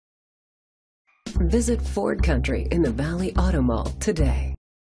Visit Ford Country in the Valley Auto Mall today.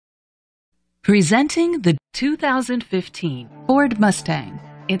 Presenting the 2015 Ford Mustang.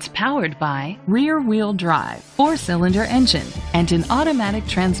 It's powered by rear-wheel drive, 4-cylinder engine, and an automatic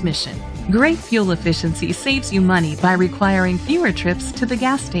transmission. Great fuel efficiency saves you money by requiring fewer trips to the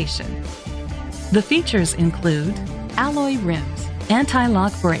gas station. The features include alloy rims,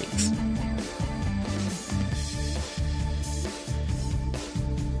 anti-lock brakes,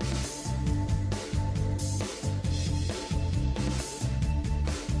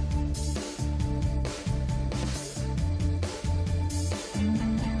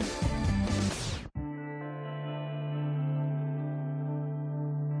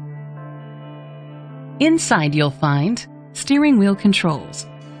 Inside you'll find steering wheel controls,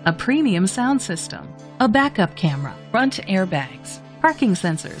 a premium sound system, a backup camera, front airbags, parking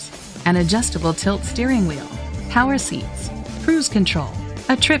sensors, an adjustable tilt steering wheel, power seats, cruise control,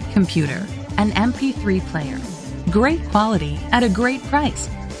 a trip computer, an MP3 player. Great quality at a great price.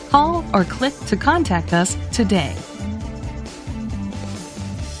 Call or click to contact us today.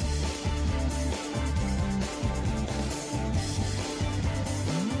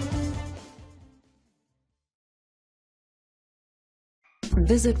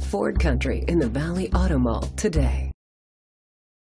 Visit Ford Country in the Valley Auto Mall today.